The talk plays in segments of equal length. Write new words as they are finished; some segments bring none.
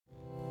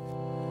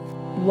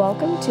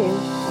Welcome to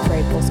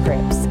Grateful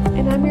Scripts,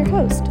 and I'm your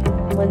host,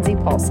 Lindsay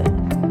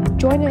Paulson.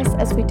 Join us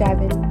as we dive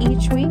in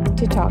each week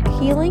to talk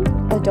healing,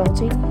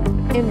 adulting,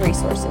 and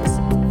resources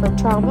for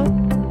trauma,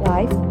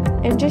 life,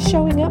 and just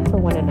showing up for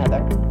one another.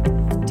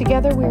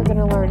 Together, we are going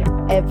to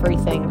learn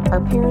everything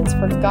our parents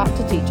forgot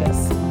to teach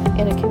us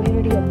in a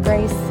community of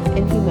grace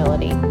and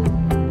humility.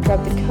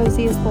 Grab the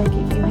coziest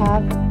blanket you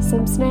have,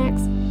 some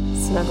snacks,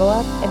 snuggle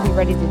up, and be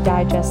ready to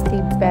digest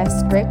the best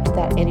script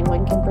that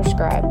anyone can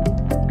prescribe.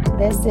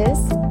 This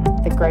is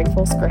the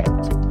Grateful Script.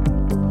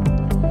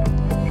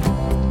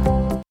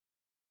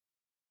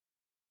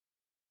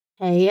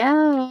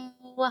 Heyo!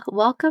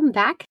 Welcome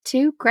back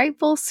to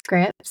Grateful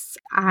Scripts.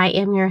 I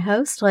am your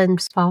host,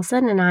 Lindsay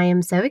Paulson, and I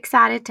am so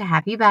excited to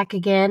have you back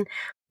again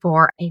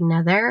for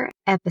another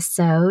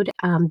episode.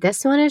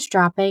 This one is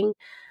dropping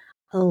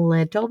a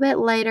little bit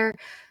later.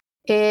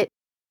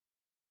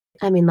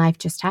 Life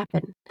just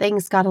happened.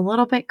 Things got a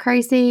little bit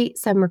crazy.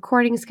 Some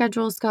recording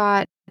schedules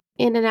got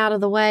in and out of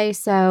the way.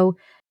 So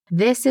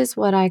this is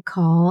what I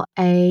call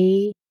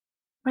a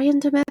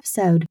random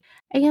episode.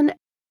 And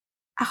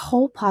a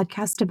whole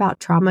podcast about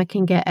trauma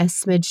can get a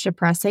smidge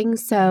depressing.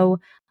 So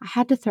I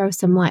had to throw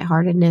some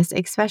lightheartedness,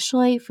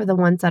 especially for the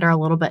ones that are a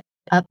little bit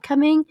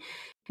upcoming,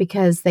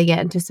 because they get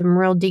into some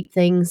real deep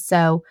things.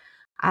 So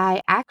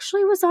I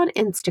actually was on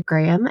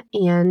Instagram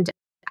and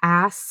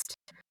asked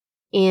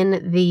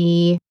in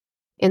the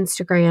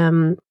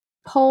Instagram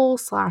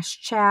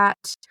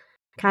poll/chat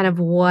kind of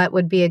what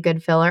would be a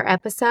good filler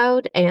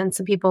episode. And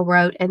some people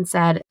wrote and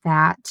said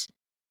that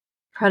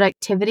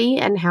productivity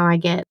and how I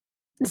get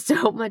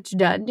so much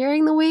done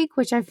during the week,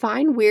 which I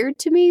find weird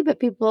to me, but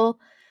people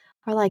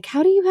are like,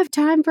 how do you have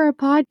time for a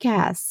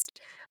podcast?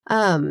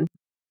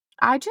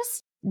 I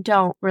just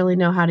don't really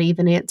know how to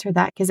even answer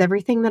that because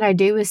everything that I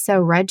do is so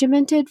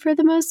regimented for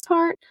the most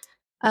part.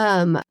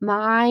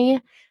 My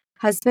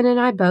husband and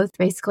I both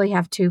basically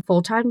have 2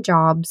 full-time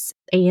jobs,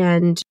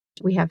 and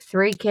we have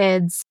 3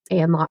 kids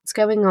and lots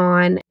going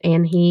on,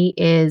 and he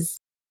is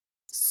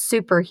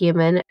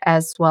superhuman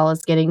as well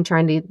as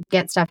trying to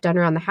get stuff done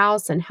around the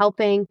house and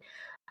helping.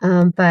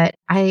 But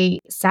I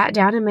sat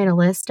down and made a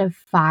list of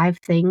 5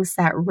 things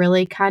that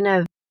really kind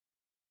of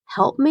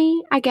help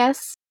me, I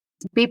guess,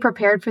 be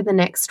prepared for the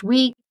next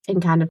week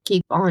and kind of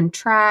keep on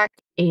track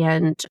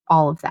and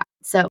all of that.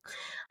 So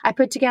I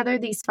put together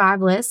these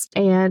 5 lists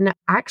and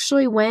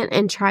actually went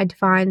and tried to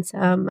find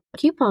some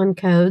coupon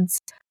codes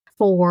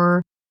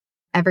for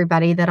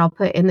everybody that I'll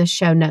put in the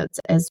show notes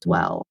as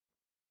well.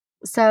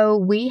 So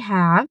we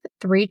have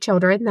 3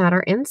 children that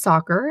are in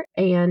soccer,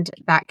 and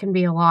that can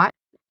be a lot.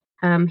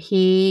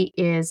 He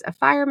is a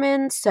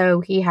fireman,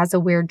 so he has a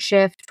weird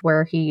shift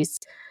where he's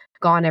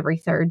gone every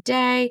 3rd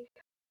day.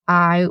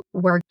 I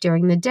work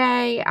during the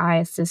day. I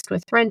assist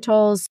with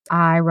rentals.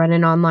 I run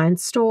an online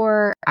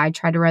store. I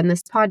try to run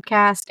this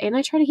podcast, and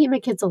I try to keep my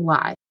kids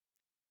alive.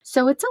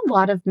 So it's a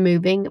lot of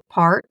moving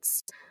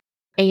parts,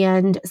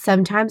 and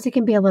sometimes it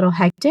can be a little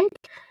hectic.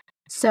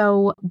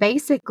 So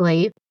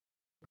basically,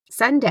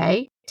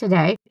 Sunday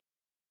today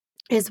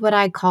is what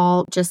I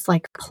call just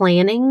like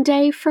planning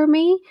day for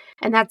me.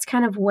 And that's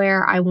kind of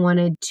where I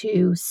wanted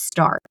to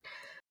start.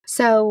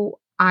 So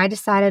I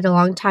decided a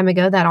long time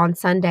ago that on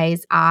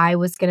Sundays, I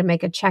was going to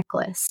make a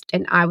checklist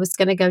and I was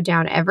going to go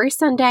down every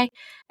Sunday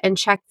and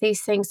check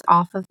these things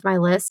off of my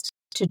list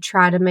to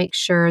try to make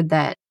sure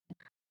that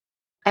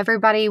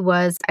everybody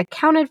was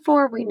accounted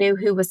for. We knew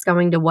who was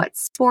going to what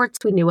sports.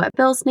 We knew what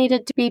bills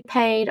needed to be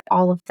paid,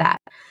 all of that.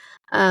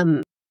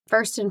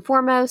 First and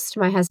foremost,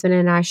 my husband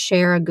and I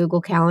share a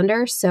Google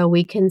Calendar so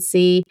we can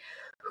see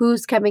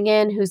who's coming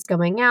in, who's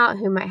going out,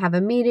 who might have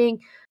a meeting,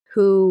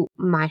 who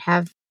might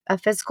have a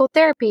physical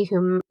therapy,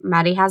 who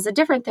Maddie has a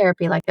different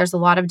therapy. Like there's a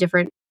lot of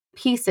different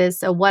pieces.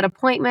 So what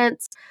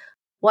appointments,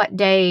 what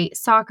day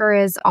soccer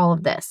is, all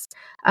of this.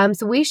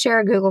 So we share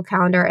a Google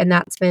Calendar, and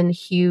that's been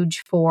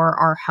huge for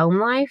our home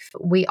life.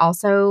 We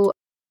also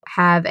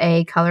have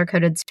a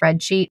color-coded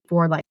spreadsheet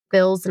for like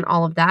bills and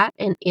all of that.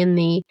 And in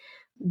the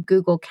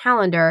Google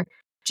Calendar,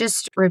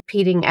 just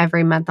repeating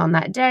every month on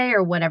that day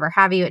or whatever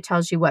have you, it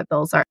tells you what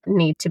bills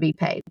need to be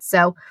paid.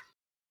 So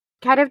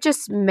kind of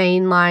just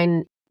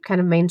mainstreaming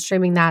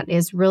that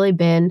has really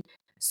been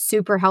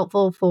super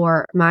helpful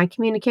for my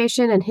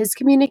communication and his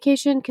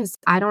communication, because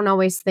I don't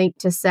always think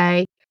to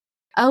say,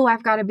 oh,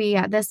 I've got to be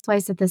at this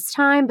place at this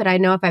time, but I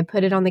know if I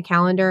put it on the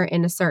calendar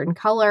in a certain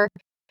color,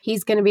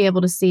 he's going to be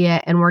able to see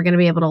it, and we're going to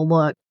be able to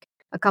look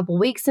a couple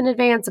weeks in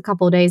advance, a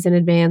couple of days in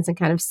advance, and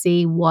kind of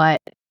see what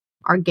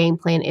our game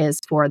plan is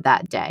for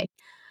that day.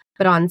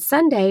 But on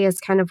Sunday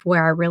is kind of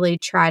where I really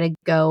try to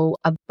go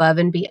above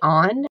and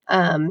beyond.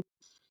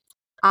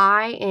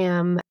 I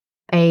am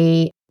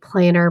a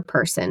planner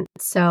person.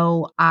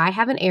 So I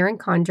have an Erin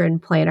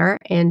Condren planner,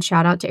 and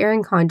shout out to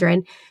Erin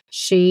Condren.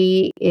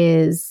 She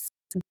is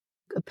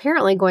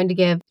apparently going to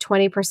give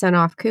 20%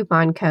 off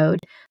coupon code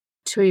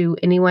to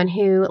anyone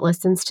who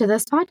listens to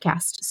this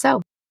podcast.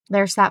 So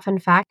there's that fun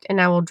fact,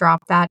 and I will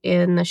drop that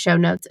in the show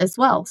notes as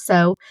well.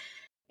 So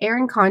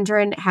Erin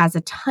Condren has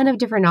a ton of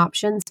different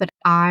options, but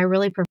I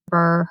really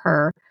prefer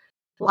her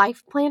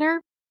life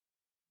planner.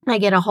 I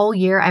get a whole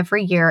year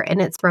every year,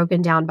 and it's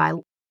broken down by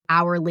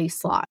hourly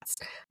slots.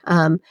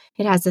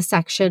 It has a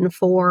section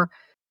for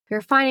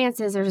your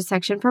finances, there's a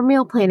section for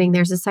meal planning,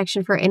 there's a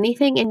section for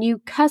anything, and you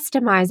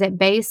customize it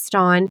based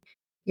on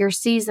your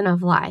season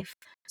of life.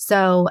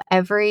 So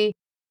every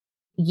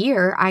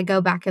year, I go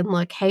back and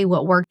look, hey,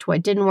 what worked,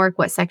 what didn't work,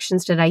 what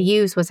sections did I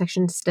use, what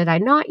sections did I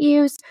not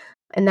use?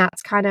 And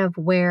that's kind of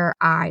where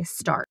I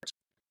start.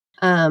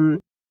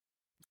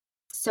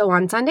 So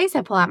on Sundays,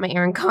 I pull out my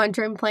Erin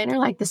Condren planner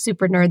like the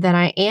super nerd that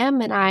I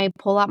am, and I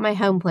pull out my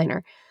home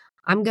planner.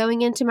 I'm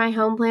going into my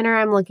home planner.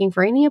 I'm looking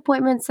for any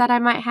appointments that I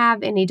might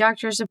have, any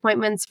doctor's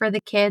appointments for the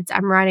kids.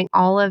 I'm writing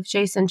all of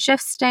Jason's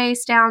shift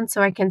days down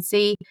so I can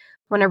see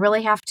when I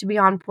really have to be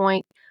on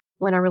point,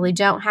 when I really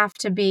don't have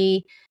to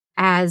be,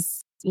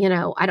 as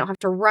I don't have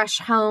to rush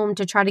home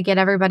to try to get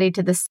everybody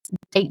to the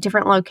 8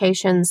 different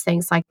locations,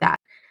 things like that.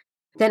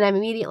 Then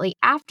immediately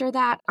after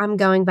that, I'm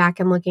going back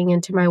and looking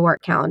into my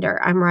work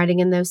calendar. I'm writing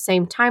in those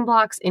same time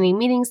blocks, any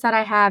meetings that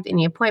I have,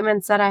 any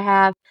appointments that I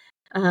have,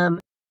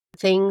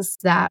 things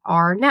that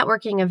are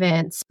networking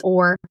events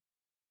or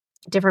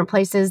different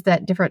places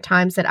different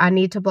times that I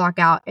need to block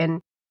out and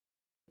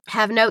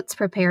have notes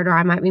prepared, or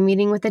I might be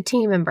meeting with a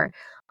team member.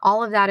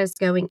 All of that is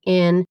going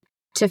in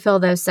to fill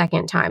those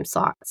second time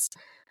slots.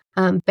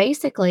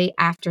 Basically,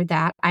 after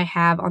that, I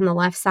have on the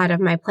left side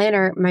of my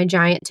planner, my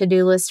giant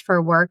to-do list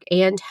for work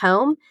and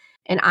home.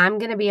 And I'm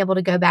going to be able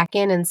to go back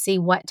in and see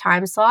what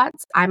time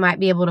slots I might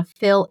be able to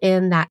fill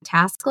in that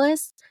task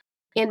list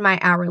in my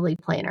hourly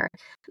planner.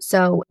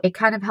 So it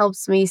kind of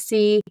helps me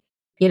see,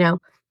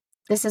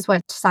 this is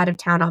what side of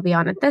town I'll be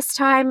on at this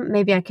time.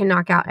 Maybe I can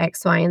knock out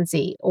X, Y, and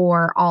Z,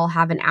 or I'll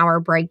have an hour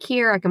break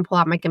here. I can pull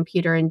out my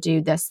computer and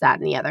do this, that,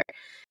 and the other.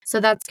 So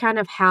that's kind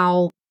of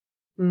how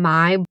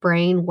my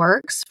brain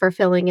works for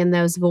filling in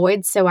those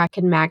voids so I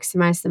can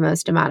maximize the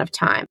most amount of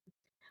time.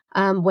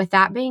 With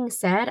that being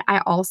said,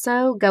 I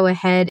also go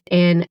ahead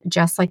and,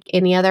 just like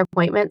any other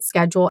appointment,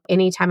 schedule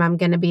anytime I'm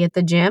going to be at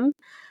the gym.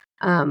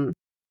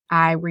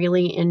 I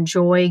really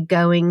enjoy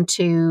going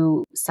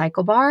to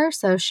Cycle Bar,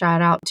 so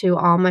shout out to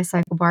all my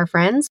Cycle Bar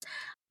friends.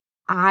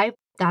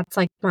 That's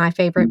like one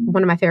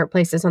of my favorite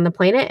places on the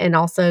planet, and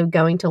also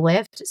going to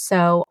lift.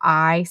 So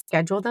I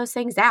schedule those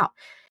things out.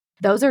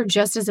 Those are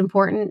just as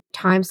important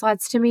time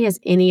slots to me as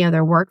any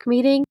other work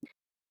meeting.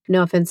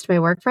 No offense to my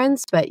work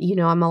friends, but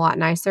I'm a lot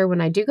nicer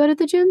when I do go to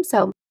the gym.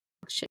 So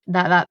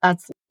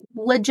that's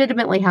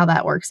legitimately how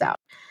that works out.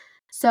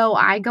 So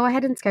I go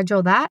ahead and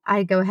schedule that.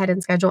 I go ahead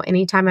and schedule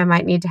anytime I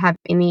might need to have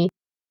any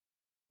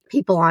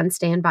people on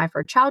standby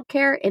for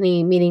childcare,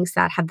 any meetings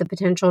that have the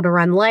potential to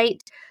run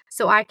late.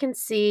 So I can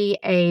see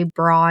a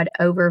broad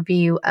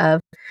overview of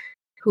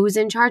who's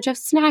in charge of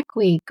snack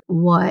week,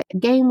 what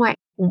game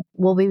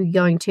we'll be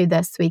going to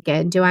this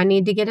weekend. Do I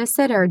need to get a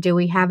sitter? Do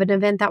we have an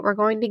event that we're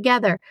going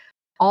together?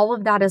 All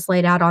of that is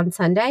laid out on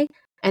Sunday.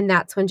 And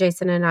that's when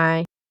Jason and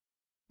I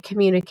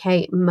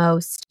communicate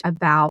most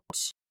about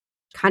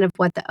kind of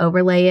what the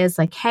overlay is.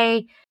 Like,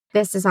 hey,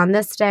 this is on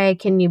this day.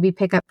 Can you be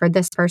pick up for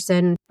this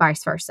person?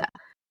 Vice versa.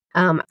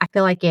 I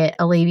feel like it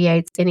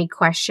alleviates any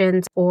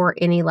questions or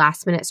any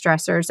last minute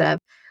stressors of,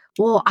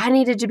 well, I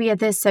needed to be at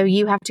this, so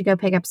you have to go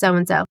pick up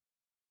so-and-so.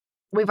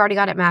 We've already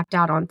got it mapped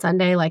out on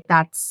Sunday.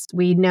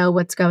 We know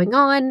what's going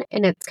on,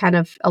 and it's kind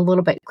of a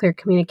little bit clear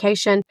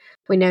communication.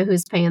 We know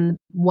who's paying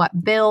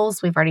what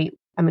bills. We've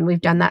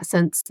done that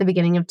since the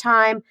beginning of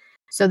time.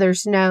 So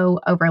there's no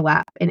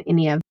overlap in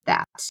any of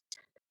that.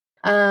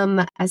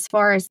 As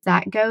far as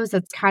that goes,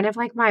 it's kind of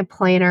like my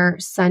planner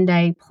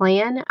Sunday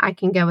plan. I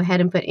can go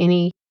ahead and put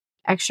any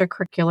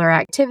extracurricular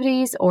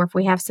activities, or if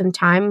we have some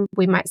time,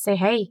 we might say,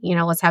 hey,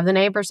 let's have the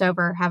neighbors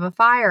over, have a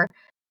fire.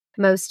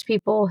 Most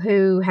people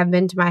who have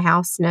been to my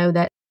house know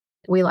that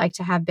we like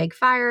to have big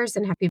fires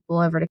and have people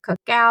over to cook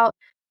out.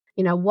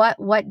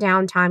 What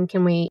downtime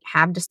can we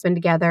have to spend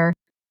together,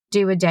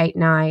 do a date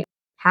night,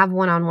 have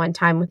one-on-one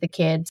time with the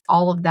kids?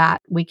 All of that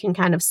we can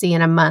kind of see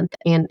in a month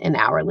and an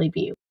hourly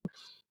view.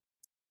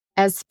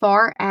 As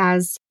far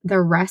as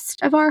the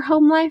rest of our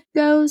home life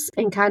goes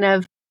and kind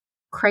of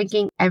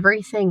cranking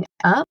everything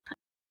up,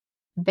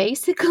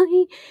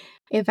 basically,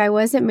 if I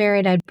wasn't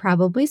married, I'd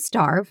probably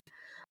starve.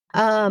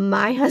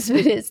 My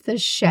husband is the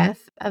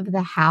chef of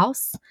the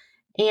house,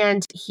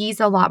 and he's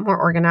a lot more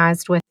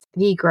organized with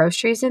the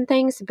groceries and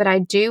things, but I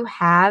do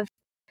have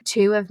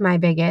 2 of my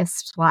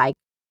biggest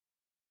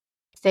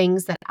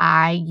things that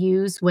I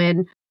use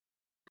when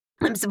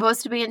I'm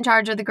supposed to be in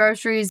charge of the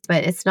groceries,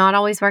 but it's not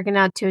always working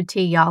out to a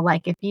T, y'all.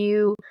 If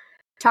you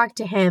talk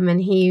to him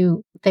and he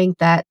think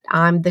that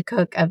I'm the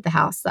cook of the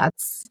house,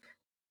 that's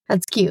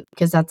cute,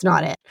 because that's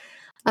not it.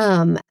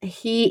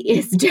 He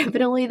is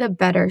definitely the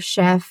better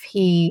chef.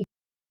 I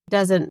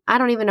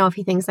don't even know if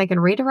he thinks I can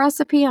read a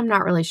recipe. I'm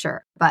not really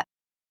sure, but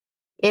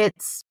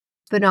it's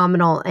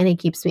phenomenal, and he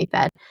keeps me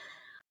fed.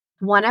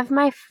 One of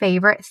my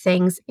favorite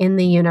things in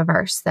the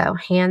universe, though,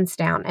 hands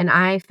down, and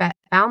I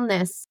found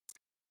this,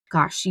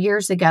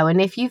 years ago.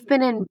 And if you've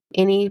been in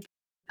any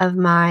of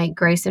my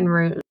Grace and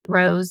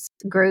Rose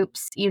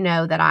groups, you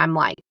know that I'm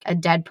like a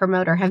dead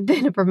promoter, have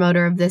been a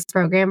promoter of this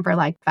program for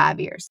like 5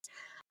 years.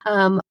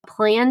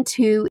 Plan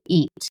to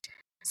eat.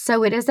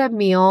 So it is a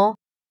meal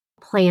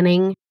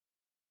planning,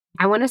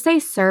 I want to say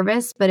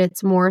service, but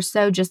it's more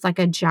so just like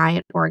a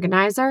giant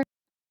organizer.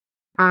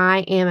 I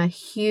am a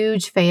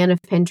huge fan of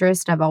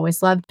Pinterest. I've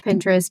always loved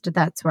Pinterest.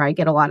 That's where I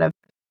get a lot of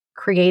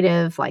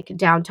creative, like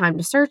downtime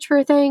to search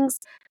for things.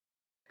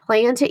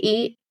 Plan to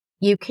eat.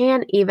 You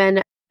can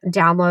even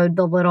download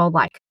the little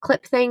like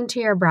clip thing to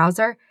your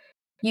browser.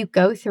 You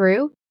go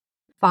through,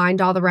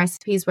 find all the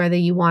recipes, whether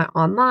you want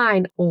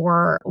online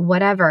or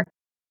whatever.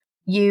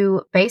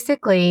 You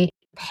basically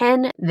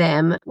pin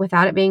them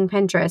without it being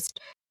Pinterest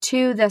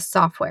to this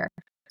software.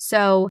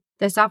 So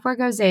the software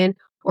goes in,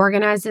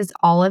 organizes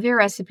all of your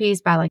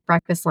recipes by like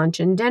breakfast, lunch,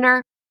 and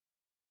dinner.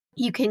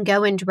 You can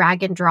go and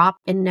drag and drop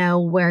and know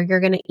where you're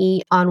going to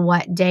eat on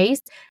what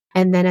days.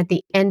 And then at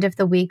the end of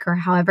the week or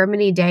however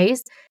many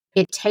days,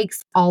 it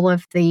takes all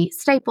of the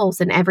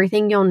staples and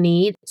everything you'll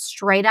need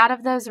straight out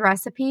of those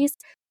recipes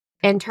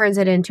and turns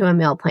it into a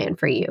meal plan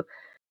for you.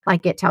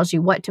 Like it tells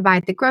you what to buy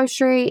at the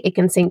grocery. It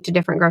can sync to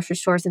different grocery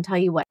stores and tell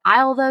you what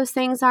aisle those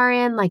things are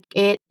in. Like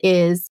it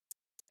is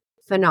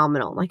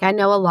phenomenal. Like I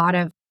know a lot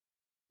of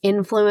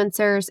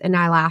influencers, and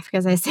I laugh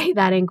because I say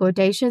that in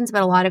quotations,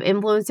 but a lot of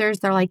influencers,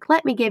 they're like,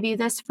 let me give you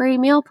this free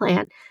meal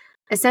plan.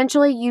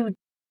 Essentially, you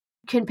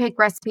can pick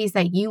recipes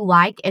that you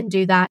like and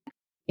do that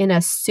in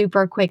a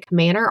super quick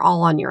manner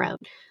all on your own.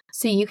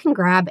 So you can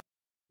grab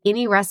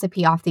any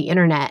recipe off the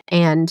internet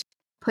and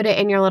put it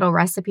in your little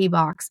recipe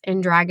box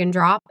and drag and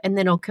drop, and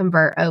then it'll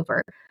convert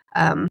over.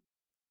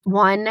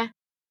 One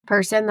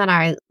person that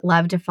I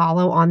love to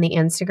follow on the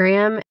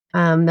Instagram,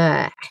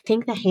 I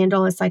think the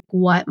handle is like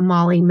what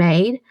Molly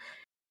made.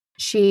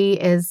 She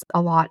is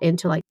a lot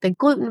into like the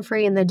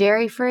gluten-free and the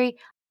dairy-free.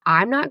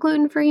 I'm not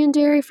gluten-free and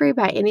dairy-free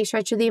by any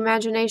stretch of the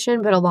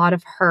imagination, but a lot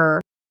of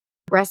her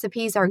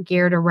recipes are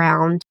geared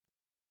around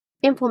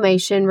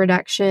inflammation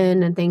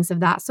reduction and things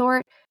of that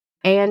sort.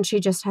 And she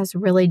just has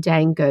really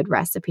dang good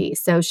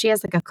recipes. So she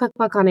has like a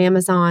cookbook on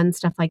Amazon,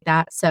 stuff like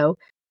that. So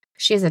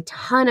she has a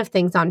ton of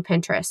things on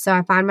Pinterest. So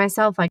I find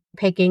myself like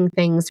picking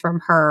things from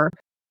her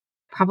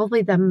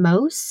probably the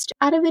most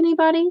out of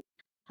anybody.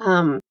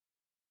 But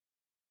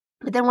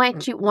then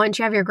once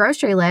you have your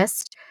grocery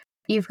list,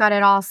 you've got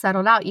it all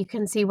settled out. You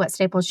can see what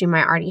staples you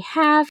might already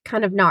have,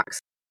 kind of knocks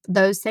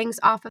those things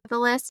off of the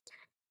list.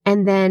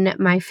 And then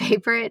my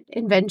favorite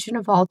invention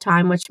of all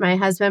time, which my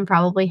husband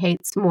probably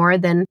hates more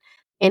than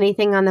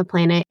anything on the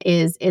planet,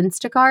 is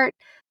Instacart.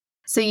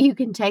 So you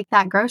can take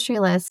that grocery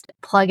list,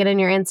 plug it in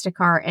your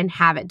Instacart, and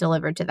have it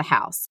delivered to the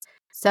house.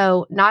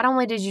 So not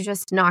only did you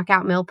just knock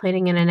out meal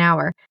planning in an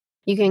hour,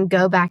 you can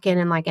go back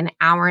in like an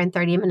hour and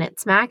 30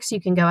 minutes max. You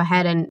can go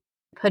ahead and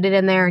put it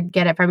in there,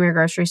 get it from your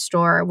grocery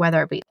store,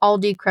 whether it be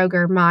Aldi,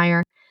 Kroger,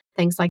 Meijer,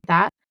 things like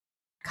that.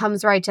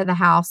 Comes right to the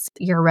house.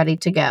 You're ready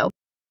to go.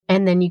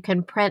 And then you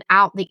can print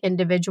out the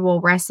individual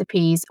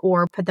recipes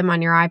or put them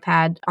on your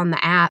iPad on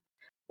the app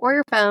or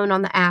your phone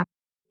on the app.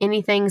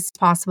 Anything's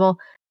possible.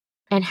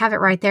 And have it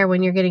right there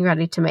when you're getting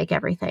ready to make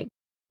everything.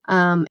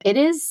 It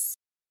is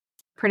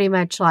pretty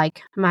much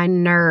like my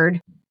nerd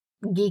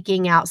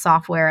geeking out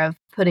software of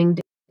putting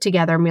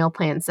together meal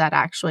plans that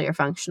actually are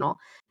functional.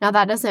 Now,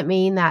 that doesn't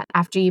mean that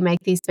after you make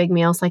these big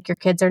meals, like your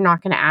kids are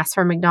not going to ask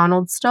for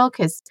McDonald's still,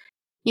 because,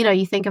 you know,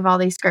 you think of all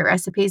these great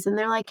recipes and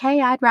they're like, hey,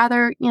 I'd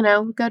rather,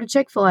 go to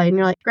Chick-fil-A. And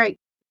you're like, great.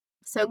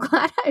 So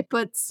glad I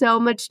put so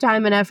much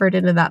time and effort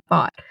into that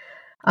thought.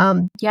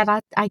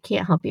 I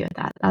can't help you with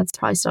that. That's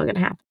probably still going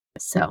to happen.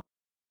 So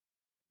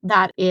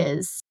that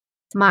is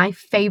my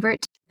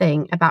favorite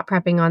thing about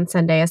prepping on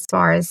Sunday as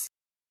far as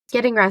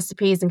getting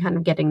recipes and kind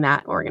of getting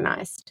that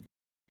organized.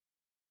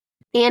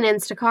 And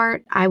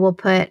Instacart, I will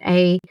put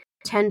a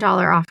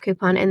 $10 off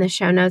coupon in the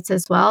show notes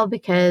as well,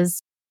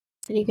 because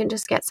then you can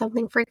just get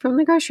something free from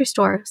the grocery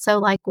store. So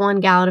like 1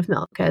 gallon of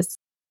milk, because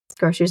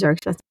groceries are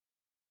expensive.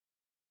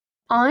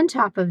 On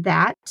top of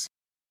that,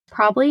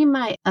 probably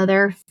my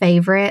other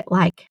favorite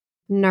like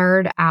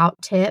nerd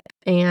out tip,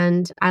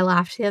 and I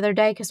laughed the other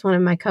day because one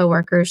of my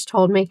coworkers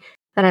told me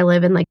that I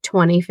live in like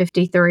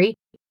 2053,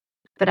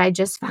 but I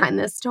just find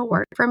this to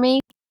work for me.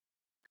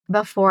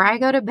 Before I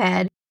go to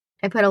bed,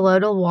 I put a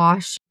load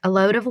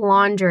of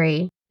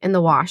laundry in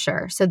the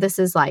washer. So this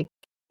is like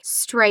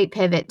straight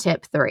pivot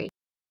tip 3.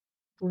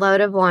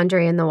 Load of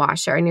laundry in the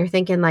washer. And you're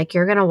thinking like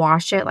you're going to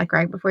wash it like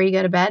right before you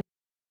go to bed.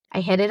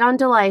 I hit it on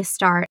delay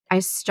start. I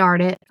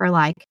start it for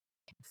like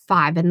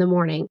 5 in the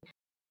morning.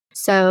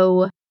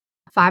 So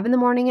 5 in the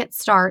morning it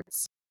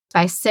starts.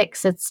 By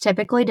 6 it's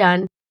typically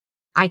done.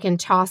 I can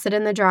toss it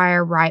in the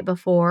dryer right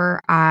before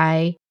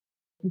I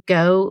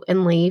go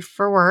and leave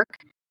for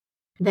work.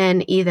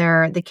 Then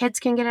either the kids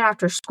can get it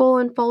after school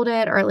and fold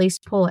it, or at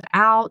least pull it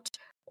out,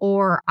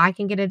 or I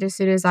can get it as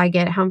soon as I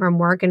get home from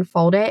work and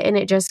fold it. And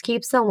it just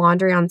keeps the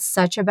laundry on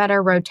such a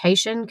better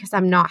rotation because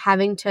I'm not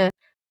having to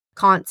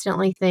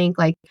constantly think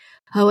like,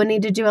 oh, I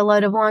need to do a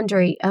load of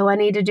laundry. Oh, I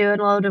need to do a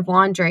load of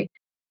laundry.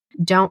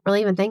 Don't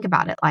really even think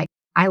about it. Like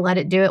I let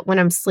it do it when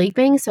I'm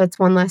sleeping, so it's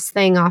one less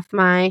thing off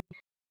my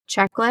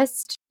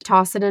checklist.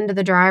 Toss it into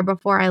the dryer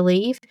before I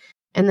leave.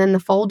 And then the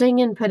folding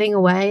and putting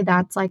away,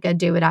 that's like a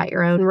do it at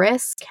your own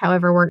risk,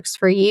 however works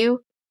for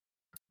you.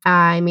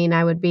 I mean,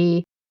 I would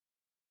be,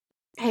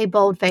 hey,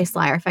 bold-faced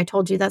liar if I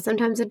told you that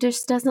sometimes it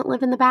just doesn't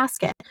live in the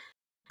basket.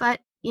 But,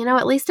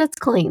 at least it's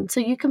clean, so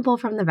you can pull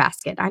from the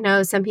basket. I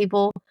know some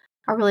people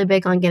are really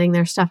big on getting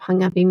their stuff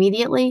hung up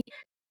immediately.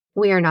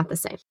 We are not the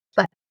same.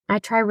 But I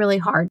try really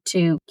hard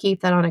to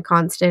keep that on a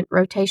constant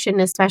rotation,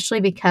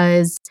 especially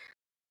because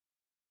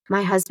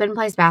my husband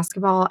plays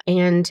basketball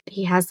and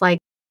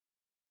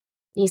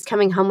he's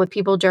coming home with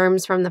people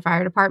germs from the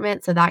fire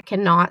department. So that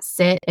cannot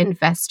sit and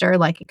fester.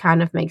 Like, it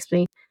kind of makes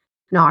me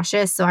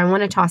nauseous. So I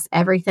want to toss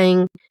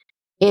everything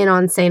in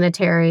on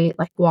sanitary,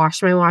 like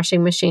wash my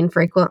washing machine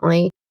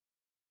frequently,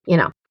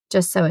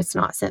 just so it's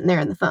not sitting there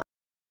in the phone.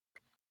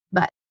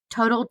 But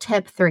total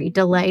tip 3,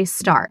 delay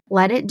start.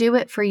 Let it do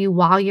it for you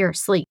while you're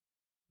asleep.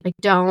 Like,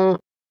 don't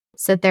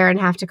sit there and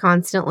have to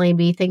constantly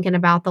be thinking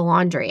about the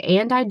laundry.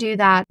 And I do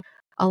that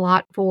a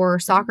lot for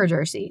soccer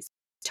jerseys.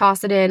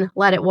 Toss it in,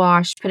 let it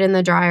wash, put it in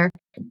the dryer.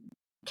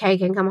 Kay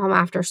can come home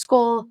after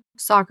school,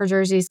 soccer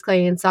jerseys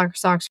clean, soccer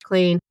socks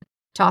clean,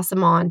 toss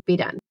them on, be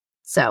done.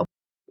 So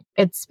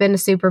it's been a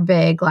super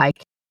big,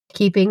 like,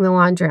 keeping the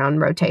laundry on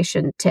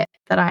rotation tip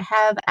that I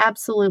have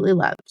absolutely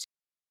loved.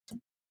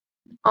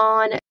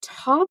 On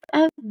top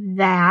of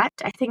that,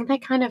 I think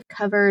that kind of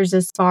covers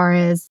as far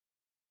as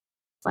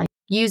like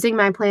using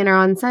my planner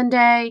on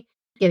Sunday,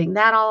 getting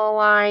that all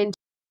aligned,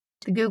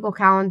 the Google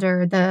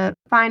Calendar, the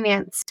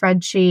finance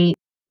spreadsheet,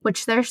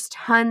 which there's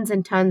tons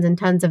and tons and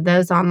tons of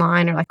those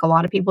online, or like a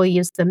lot of people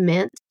use the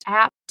Mint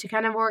app to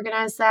kind of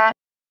organize that.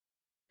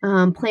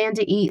 Plan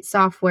to eat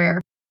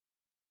software.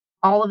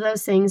 All of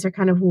those things are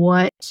kind of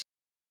what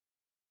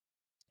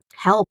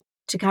help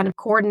to kind of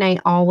coordinate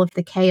all of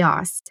the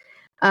chaos.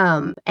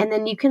 And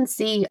then you can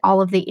see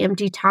all of the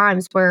empty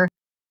times where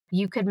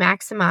you could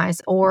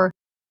maximize or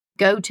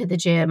go to the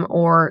gym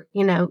or,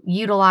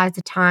 utilize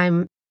a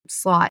time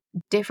slot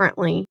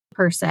differently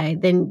per se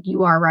than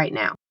you are right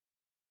now.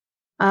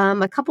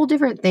 A couple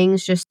different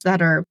things just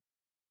that are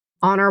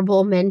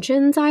honorable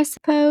mentions, I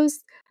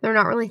suppose. They're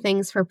not really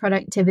things for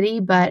productivity,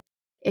 but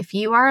if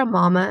you are a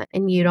mama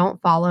and you don't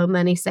follow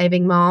Money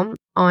Saving Mom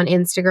on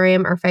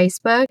Instagram or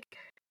Facebook,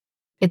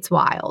 it's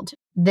wild.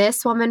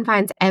 This woman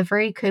finds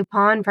every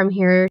coupon from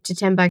here to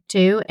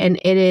Timbuktu, and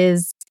it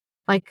is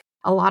like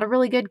a lot of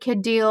really good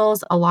kid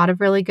deals, a lot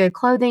of really good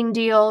clothing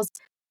deals.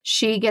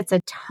 She gets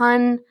a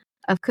ton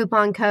of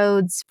coupon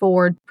codes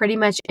for pretty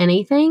much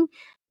anything,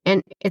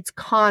 and it's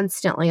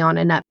constantly on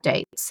an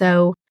update.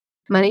 So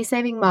Money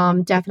Saving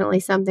Mom, definitely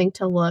something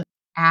to look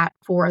at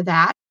for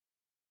that.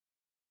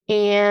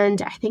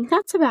 And I think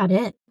that's about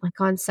it. Like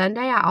on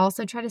Sunday, I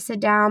also try to sit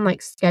down,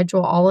 like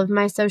schedule all of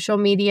my social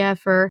media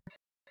for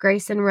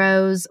Grace and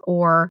Rose,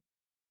 or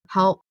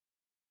help,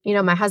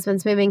 my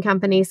husband's moving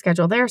company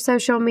schedule their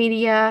social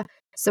media.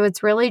 So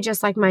it's really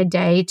just like my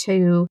day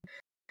to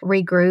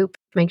regroup,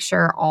 make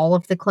sure all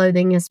of the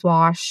clothing is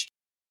washed,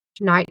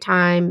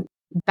 nighttime,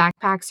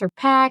 backpacks are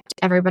packed,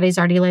 everybody's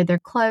already laid their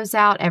clothes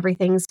out,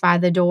 everything's by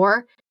the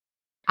door.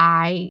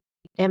 I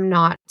am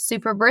not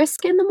super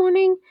brisk in the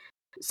morning.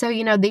 So,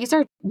 these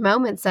are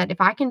moments that if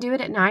I can do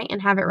it at night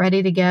and have it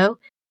ready to go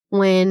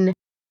when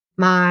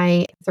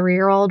my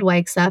 3-year-old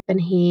wakes up and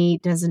he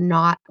does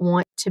not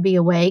want to be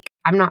awake,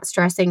 I'm not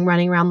stressing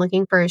running around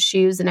looking for his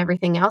shoes and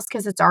everything else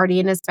because it's already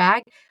in his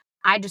bag.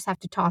 I just have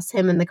to toss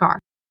him in the car.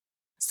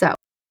 So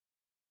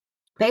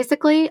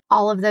basically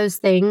all of those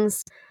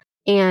things.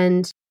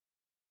 And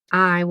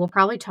I will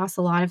probably toss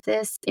a lot of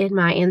this in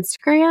my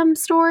Instagram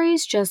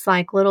stories, just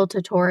like little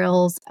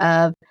tutorials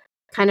of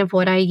kind of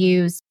what I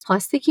use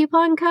plus the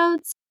coupon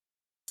codes.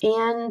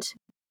 And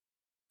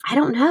I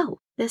don't know.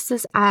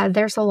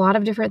 There's a lot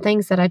of different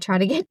things that I try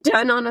to get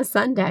done on a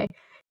Sunday.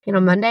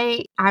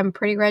 Monday, I'm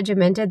pretty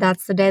regimented.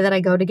 That's the day that I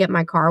go to get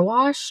my car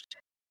washed.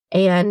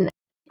 And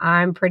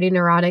I'm pretty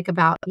neurotic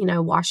about,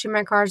 washing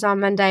my cars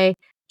on Monday,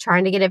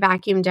 trying to get it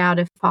vacuumed out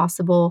if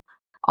possible,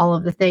 all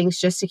of the things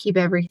just to keep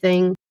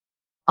everything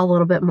a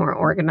little bit more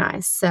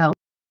organized. So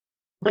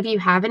if you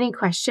have any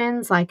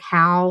questions like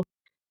how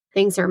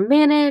things are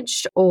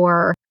managed,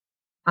 or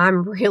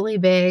I'm really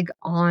big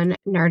on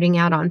nerding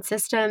out on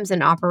systems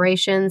and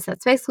operations.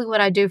 That's basically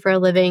what I do for a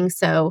living.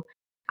 So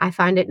I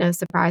find it no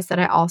surprise that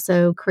I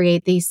also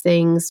create these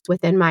things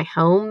within my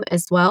home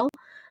as well.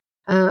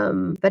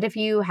 But if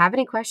you have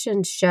any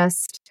questions,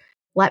 just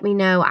let me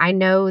know. I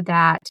know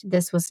that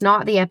this was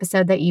not the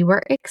episode that you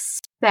were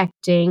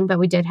expecting, but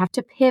we did have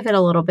to pivot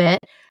a little bit.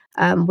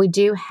 We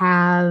do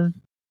have,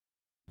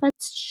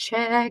 let's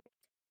check,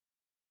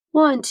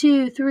 1,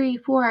 2, 3,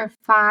 4,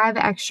 5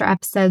 extra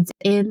episodes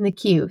in the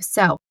queue.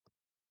 So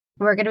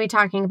we're going to be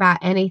talking about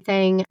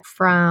anything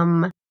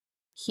from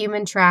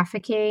human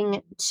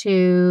trafficking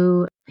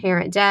to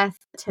parent death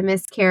to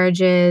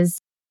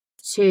miscarriages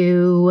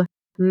to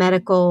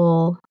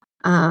medical,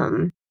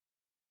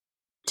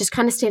 just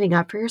kind of standing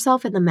up for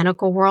yourself in the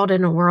medical world,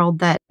 in a world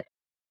that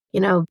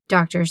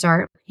doctors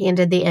are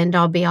handed the end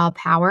all be all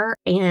power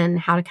and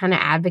how to kind of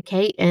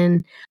advocate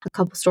and a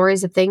couple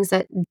stories of things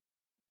that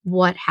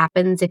what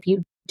happens if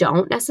you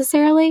don't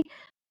necessarily.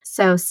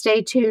 So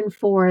stay tuned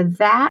for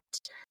that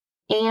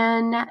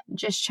and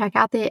just check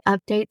out the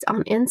updates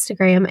on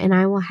Instagram and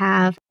I will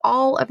have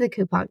all of the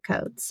coupon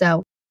codes.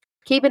 So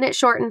keeping it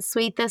short and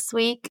sweet this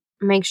week.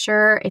 Make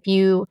sure if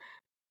you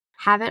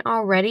haven't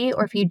already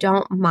or if you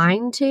don't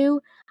mind to,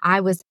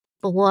 I was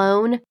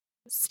blown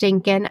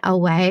stinking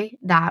away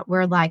that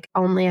we're like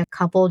only a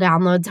couple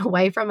downloads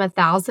away from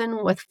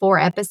 1,000 with 4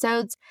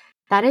 episodes.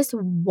 That is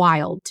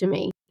wild to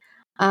me.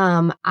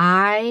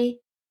 I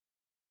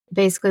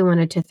basically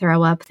wanted to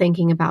throw up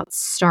thinking about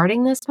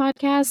starting this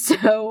podcast.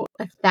 So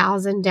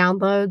 1,000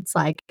 downloads,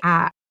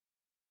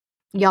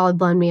 y'all have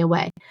blown me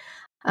away.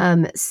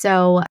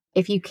 So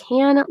if you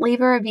can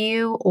leave a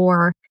review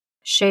or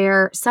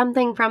share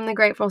something from the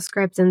Grateful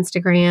Scripts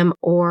Instagram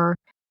or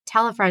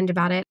tell a friend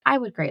about it, I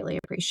would greatly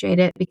appreciate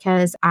it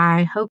because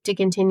I hope to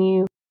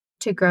continue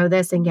to grow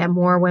this and get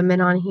more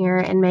women on here.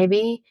 And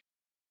maybe,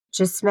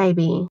 just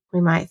maybe,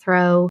 we might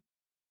throw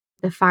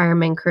the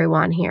fireman crew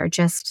on here.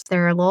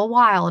 They're a little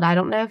wild. I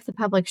don't know if the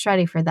public's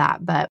ready for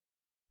that, but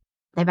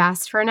they've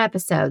asked for an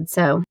episode.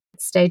 So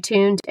stay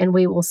tuned and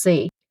we will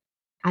see.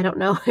 I don't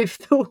know if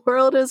the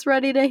world is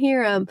ready to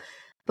hear them,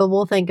 but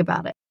we'll think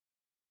about it.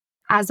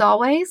 As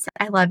always,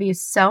 I love you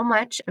so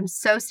much. I'm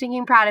so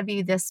stinking proud of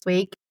you this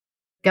week.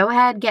 Go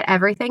ahead, get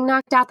everything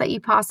knocked out that you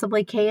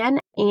possibly can,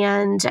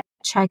 and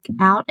check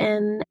out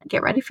and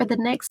get ready for the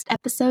next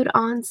episode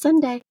on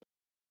Sunday.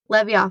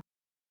 Love y'all.